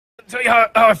Tell you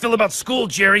how I feel about school,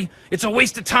 Jerry. It's a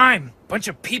waste of time. Bunch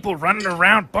of people running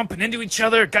around, bumping into each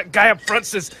other. Guy up front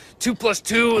says 2 plus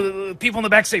 2. People in the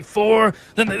back say 4.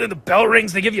 Then the bell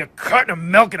rings. They give you a carton of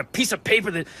milk and a piece of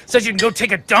paper that says you can go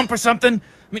take a dump or something.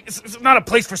 I mean, it's not a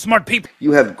place for smart people.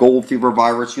 You have gold fever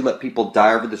virus. You let people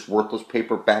die over this worthless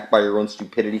paper backed by your own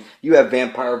stupidity. You have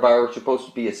vampire virus. You're supposed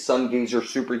to be a sun gazer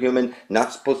superhuman,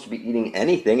 not supposed to be eating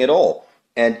anything at all.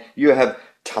 And you have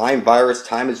time virus.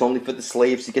 Time is only for the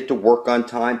slaves to get to work on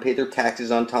time, pay their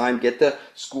taxes on time, get to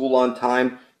school on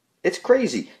time. It's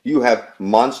crazy. You have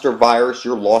monster virus.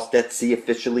 You're lost at sea,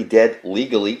 officially dead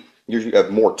legally. You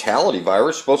have mortality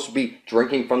virus, supposed to be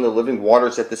drinking from the living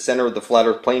waters at the center of the flat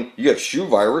earth plane. You have shoe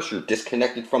virus. You're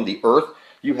disconnected from the earth.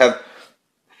 You have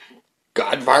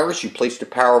God virus. You place the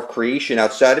power of creation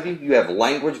outside of you. You have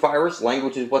language virus.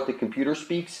 Language is what the computer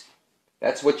speaks.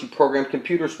 That's what you program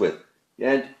computers with.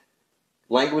 And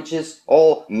language is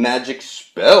all magic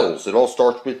spells. It all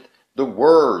starts with the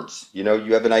words. You know,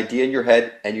 you have an idea in your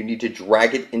head and you need to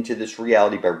drag it into this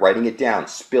reality by writing it down,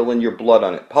 spilling your blood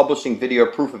on it, publishing video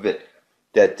proof of it,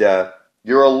 that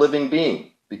you're a living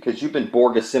being because you've been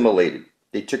Borg assimilated.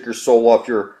 They took your soul off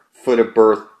your foot of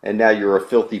birth and now you're a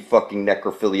filthy fucking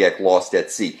necrophiliac lost at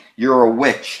sea. You're a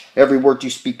witch. Every word you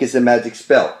speak is a magic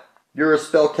spell. You're a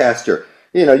spellcaster.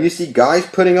 You know, you see guys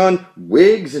putting on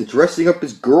wigs and dressing up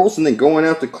as girls and then going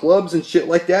out to clubs and shit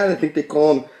like that. I think they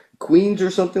call them queens or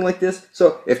something like this.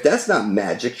 So if that's not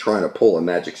magic, trying to pull a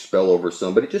magic spell over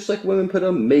somebody, just like women put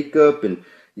on makeup and,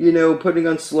 you know, putting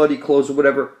on slutty clothes or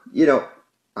whatever, you know,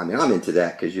 I mean, I'm into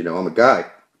that because, you know, I'm a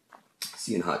guy.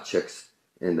 Seeing hot chicks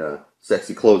in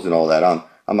sexy clothes and all that,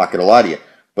 I'm not going to lie to you.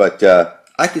 But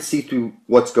I can see through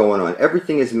what's going on.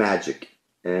 Everything is magic.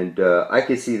 And I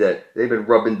can see that they've been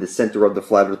rubbing the center of the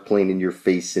flat earth plane in your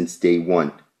face since day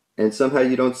one. And somehow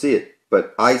you don't see it.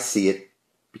 But I see it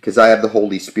because I have the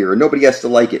Holy Spirit. Nobody has to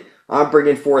like it. I'm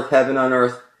bringing forth heaven on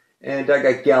earth. And I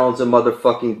got gallons of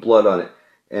motherfucking blood on it.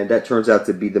 And that turns out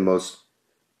to be the most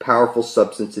powerful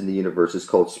substance in the universe. It's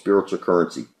called spiritual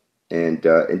currency. And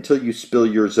until you spill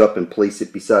yours up and place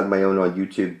it beside my own on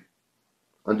YouTube,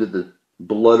 under the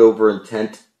blood over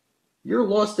intent, you're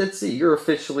lost at sea. You're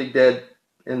officially dead.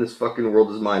 And this fucking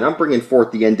world is mine. I'm bringing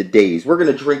forth the end of days. We're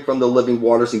going to drink from the living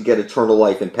waters and get eternal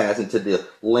life and pass into the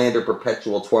land of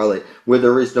perpetual twilight where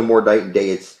there is no more night and day.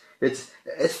 It's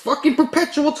fucking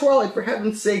perpetual twilight, for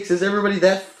heaven's sakes. Is everybody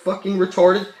that fucking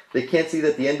retarded? They can't see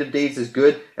that the end of days is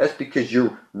good? That's because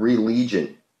you're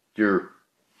religion.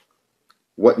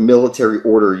 What military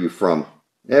order are you from?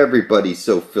 Everybody's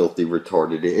so filthy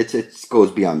retarded. It goes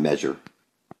beyond measure.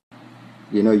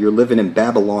 You know, you're living in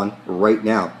Babylon right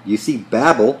now. You see,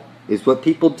 Babel is what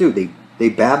people do. They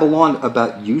babble on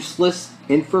about useless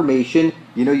information.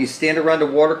 You know, you stand around a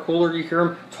water cooler, you hear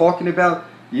them talking about,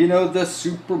 you know, the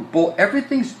Super Bowl.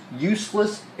 Everything's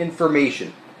useless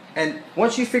information. And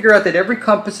once you figure out that every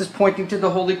compass is pointing to the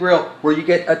Holy Grail, where you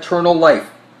get eternal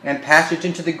life and passage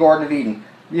into the Garden of Eden,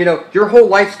 you know, your whole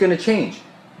life's going to change.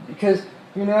 Because,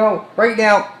 you know, right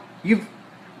now,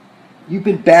 You've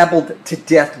been babbled to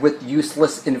death with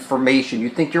useless information. You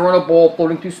think you're on a ball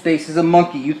floating through space as a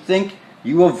monkey. You think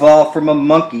you evolved from a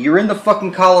monkey. You're in the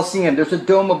fucking Colosseum. There's a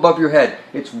dome above your head.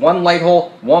 It's one light hole,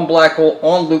 one black hole,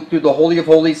 en loop through the Holy of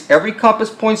Holies. Every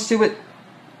compass points to it.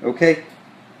 Okay?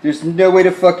 There's no way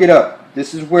to fuck it up.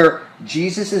 This is where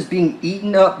Jesus is being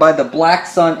eaten up by the black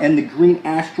sun and the green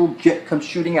astral jet comes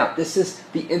shooting out. This is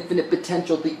the infinite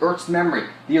potential, the Earth's memory,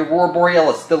 the Aurora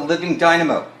Borealis, the living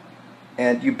dynamo.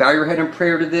 And you bow your head in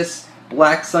prayer to this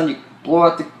black sun. You blow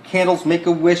out the candles, make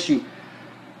a wish. You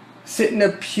sit in a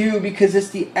pew because it's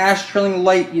the astraling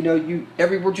light. You know,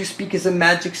 every word you speak is a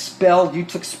magic spell. You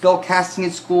took spell casting in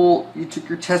school. You took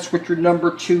your test with your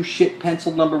number 2 shit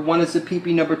pencil. Number 1 is a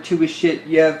pee-pee. Number 2 is shit.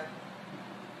 You have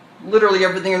literally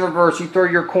everything in reverse. You throw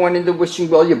your coin in the wishing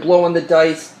well. You blow on the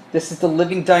dice. This is the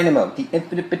living dynamo, the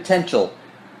infinite potential.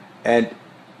 And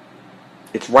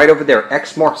it's right over there.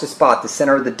 X marks the spot, the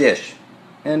center of the dish.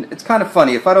 And it's kind of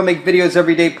funny. If I don't make videos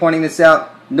every day pointing this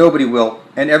out, nobody will,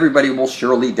 and everybody will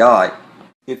surely die.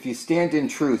 If you stand in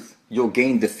truth, you'll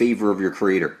gain the favor of your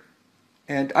Creator.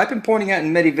 And I've been pointing out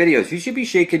in many videos, you should be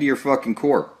shaken to your fucking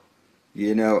core.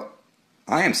 You know,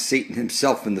 I am Satan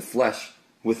himself in the flesh,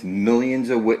 with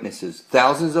millions of witnesses,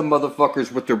 thousands of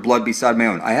motherfuckers with their blood beside my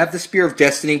own. I have the spear of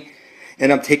destiny,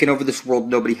 and I'm taking over this world.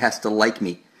 Nobody has to like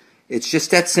me. It's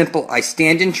just that simple. I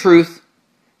stand in truth.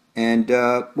 And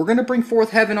we're going to bring forth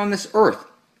heaven on this earth.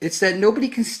 It's that nobody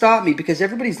can stop me because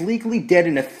everybody's legally dead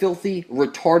in a filthy,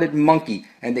 retarded monkey.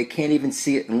 And they can't even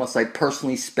see it unless I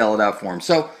personally spell it out for them.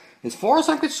 So, as far as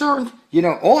I'm concerned, you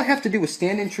know, all I have to do is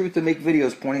stand in truth and make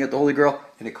videos pointing at the Holy Grail.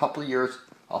 In a couple of years,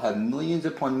 I'll have millions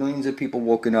upon millions of people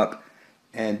woken up.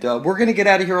 And we're going to get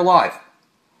out of here alive.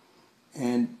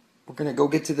 And we're going to go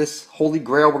get to this Holy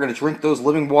Grail. We're going to drink those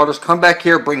living waters, come back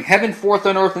here, bring heaven forth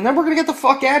on earth, and then we're going to get the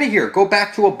fuck out of here. Go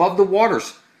back to above the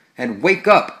waters and wake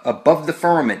up above the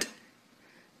firmament.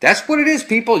 That's what it is,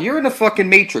 people. You're in the fucking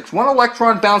matrix. One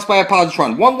electron bounced by a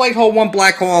positron. One light hole, one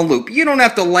black hole on loop. You don't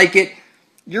have to like it.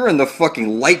 You're in the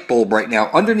fucking light bulb right now,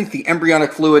 underneath the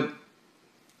embryonic fluid,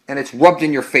 and it's rubbed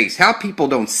in your face. How people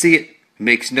don't see it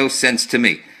makes no sense to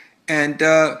me. And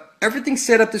everything's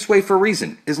set up this way for a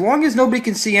reason. As long as nobody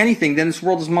can see anything, then this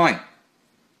world is mine.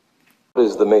 What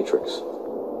is the Matrix?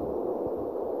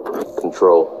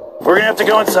 Control. We're gonna have to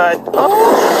go inside.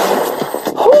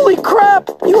 Holy crap!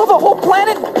 You have a whole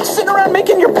planet sitting around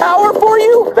making your power for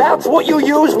you? That's what you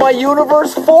use my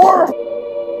universe for?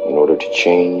 In order to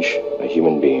change a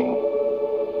human being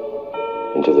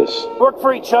into this. Work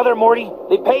for each other, Morty.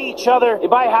 They pay each other. They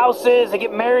buy houses. They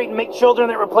get married and make children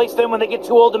that replace them when they get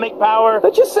too old to make power.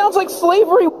 That just sounds like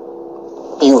slavery.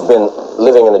 You've been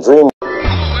living in a dream.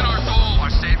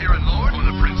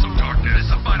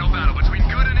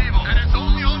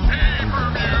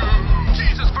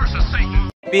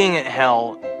 Being in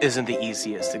hell isn't the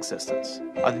easiest existence.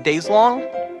 Are the days long?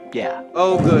 Yeah.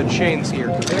 Oh good, Shane's here.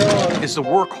 Is to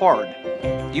work hard.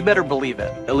 You better believe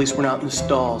it. At least we're not in the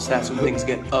stalls. That's when things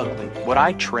get ugly. Would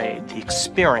I trade the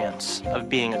experience of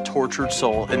being a tortured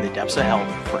soul in the depths of hell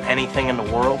for anything in the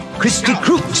world? Christy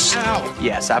Crooks!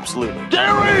 Yes, absolutely.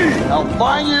 Gary! I'll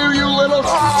find you, you little...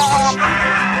 Trying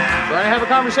to have a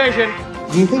conversation.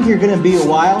 Do you think you're gonna be a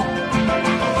while?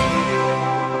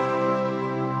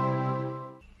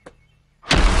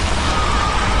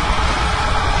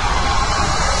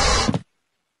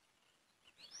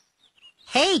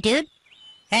 Hey, dude.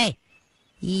 Hey,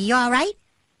 you alright?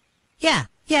 Yeah,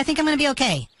 I think I'm gonna be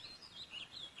okay.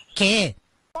 Kid.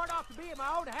 Hard off to be in my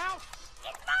own house.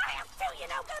 It's my house too, you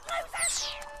know, good loser!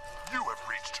 You have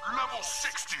reached level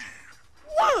 60.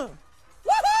 Yeah!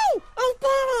 Woohoo! I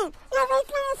did it!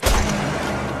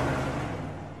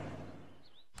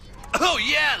 Oh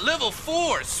yeah, level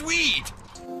 4, sweet!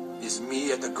 Is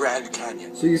me at the Grand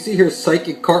Canyon. So you see here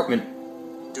Psychic Cartman.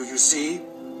 Do you see?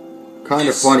 Kind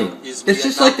of This funny. is It's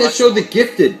just Vietnam like that show The Rushmore.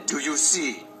 Gifted. Do you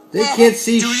see? They can't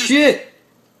see Do you- shit.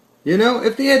 You know,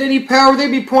 if they had any power,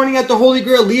 they'd be pointing at the Holy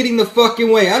Grail, leading the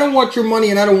fucking way. I don't want your money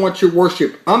and I don't want your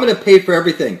worship. I'm going to pay for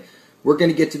everything. We're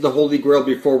going to get to the Holy Grail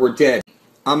before we're dead.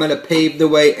 I'm going to pave the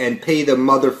way and pay the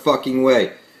motherfucking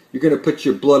way. You're going to put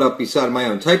your blood up beside my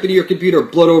own. Type into your computer,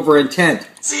 blood over intent.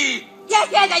 See?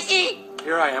 Yes, I see!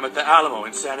 Here I am at the Alamo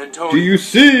in San Antonio. Do you This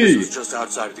see? was just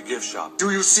outside the gift shop. Do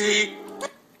you see?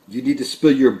 You need to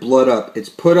spill your blood up. It's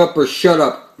put up or shut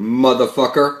up,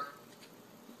 motherfucker.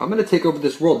 I'm going to take over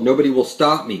this world. Nobody will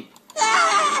stop me.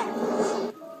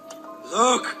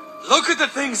 Look! Look at the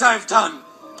things I've done!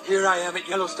 Here I am at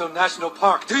Yellowstone National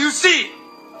Park. Do you see?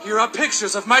 Here are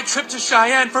pictures of my trip to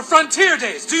Cheyenne for Frontier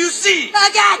Days. Do you see?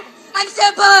 Oh God! I'm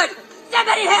so bored!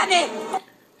 Somebody help me!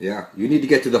 Yeah, you need to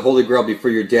get to the Holy Grail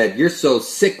before you're dead. You're so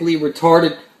sickly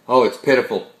retarded. Oh, it's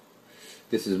pitiful.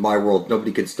 This is my world.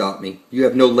 Nobody can stop me. You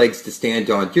have no legs to stand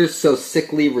on. You're so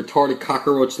sickly retarded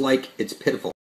cockroach-like. It's pitiful.